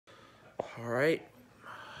All right,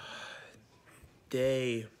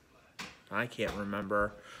 day, I can't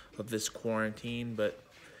remember of this quarantine, but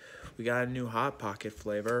we got a new Hot Pocket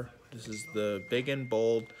flavor. This is the big and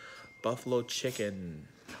bold buffalo chicken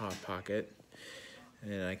Hot Pocket,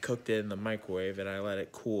 and I cooked it in the microwave and I let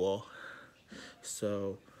it cool.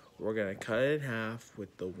 So we're gonna cut it in half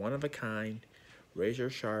with the one-of-a-kind razor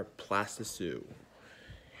sharp plasticine.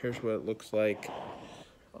 Here's what it looks like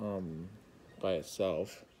by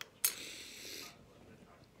itself.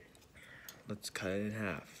 Let's cut it in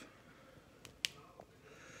half.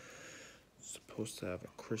 It's supposed to have a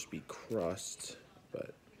crispy crust,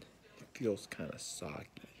 but it feels kind of soggy.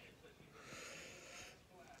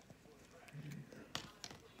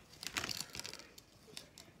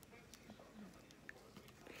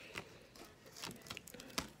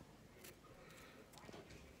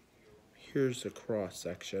 Here's the cross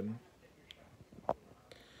section.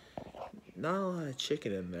 Not a lot of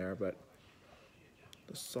chicken in there, but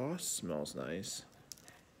the sauce smells nice.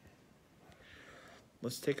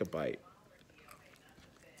 Let's take a bite.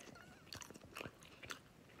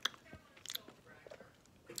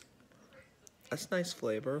 That's nice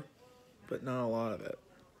flavor, but not a lot of it.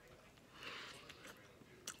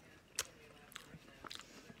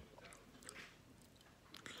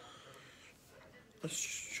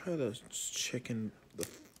 Let's try the chicken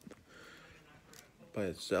by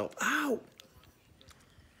itself. Ow!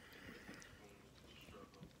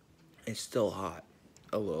 It's still hot,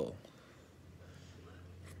 a little.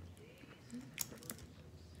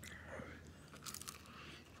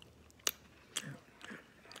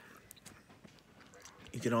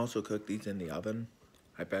 You can also cook these in the oven.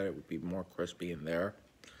 I bet it would be more crispy in there.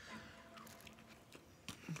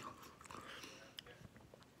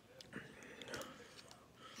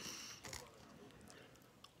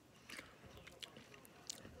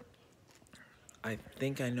 I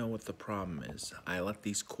think I know what the problem is. I let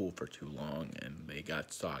these cool for too long and they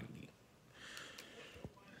got soggy.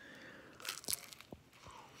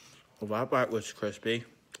 Well, that part was crispy.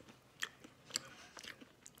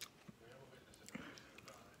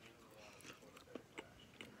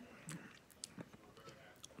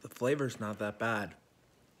 The flavor's not that bad.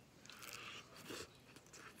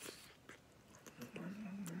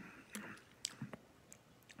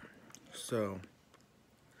 So,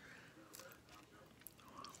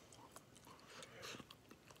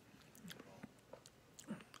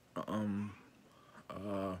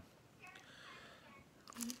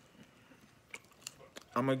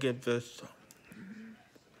 I'm gonna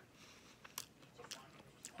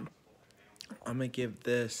give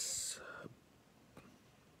this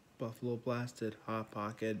Buffalo Blasted Hot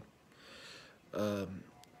Pocket I'm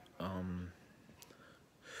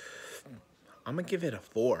gonna give it a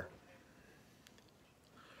 4.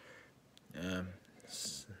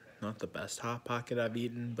 It's not the best Hot Pocket I've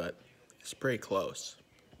eaten, but it's pretty close.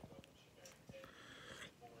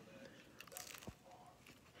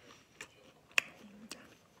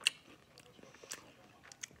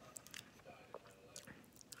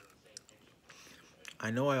 I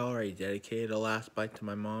know I already dedicated a last bite to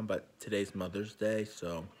my mom, but today's Mother's Day,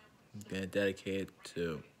 so I'm gonna dedicate it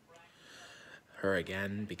to her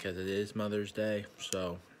again because it is Mother's Day,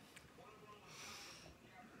 so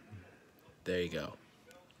there you go.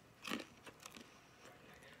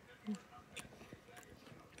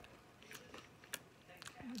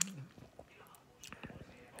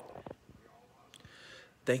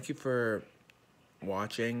 Thank you for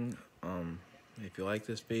watching. If you like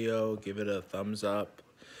this video, give it a thumbs up,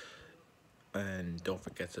 and don't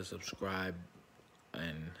forget to subscribe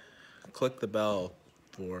and click the bell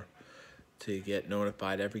to get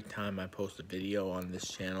notified every time I post a video on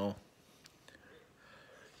this channel.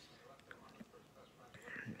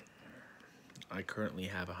 I currently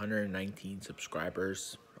have 119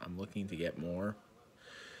 subscribers. I'm looking to get more.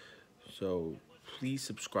 So please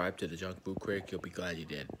subscribe to the Junk Food Critic. You'll be glad you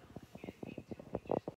did.